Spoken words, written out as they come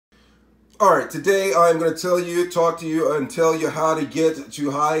All right, today I'm going to talk to you, and tell you how to get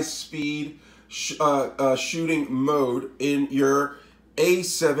to high-speed shooting mode in your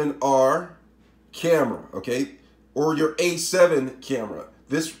A7R camera, okay, or your A7 camera.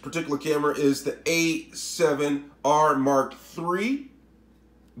 This particular camera is the A7R Mark III,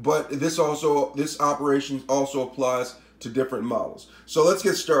 but this operation also applies to different models. So let's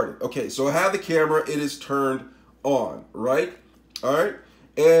get started. Okay, so I have the camera. It is turned on, right? All right.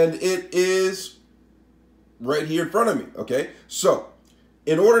 And it is right here in front of me, okay? So,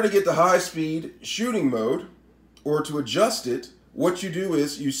 in order to get the high-speed shooting mode, or to adjust it, what you do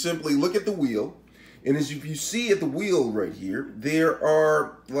is you simply look at the wheel, and as you see at the wheel right here, there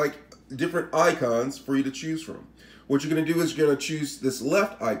are like different icons for you to choose from. What you're going to do is you're going to choose this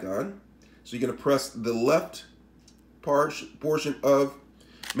left icon. So you're going to press the left portion of,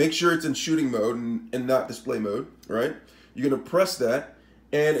 make sure it's in shooting mode and not display mode, right? You're going to press that,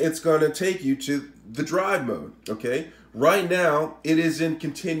 and it's going to take you to the drive mode, okay? Right now, it is in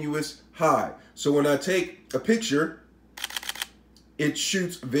continuous high. So when I take a picture, it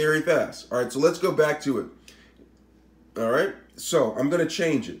shoots very fast. All right, so let's go back to it. All right, so I'm going to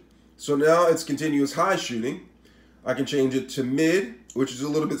change it. So now it's continuous high shooting. I can change it to mid, which is a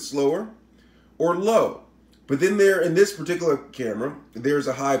little bit slower, or low. But then there, in this particular camera, there's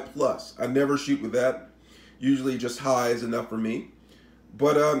a high plus. I never shoot with that. Usually just high is enough for me.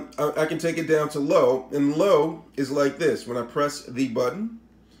 But I can take it down to low, and low is like this. When I press the button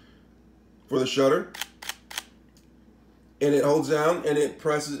for the shutter, and it holds down, and it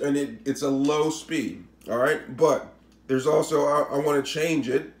presses, and it's a low speed, all right? But there's also, I want to change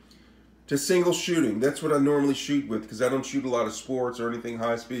it to single shooting. That's what I normally shoot with, because I don't shoot a lot of sports or anything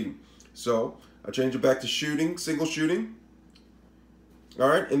high speed. So I change it back to shooting, single shooting, all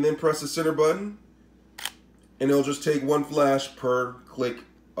right? And then press the center button, and it'll just take one flash per click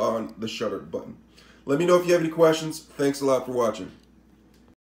on the shutter button. Let me know if you have any questions. Thanks a lot for watching.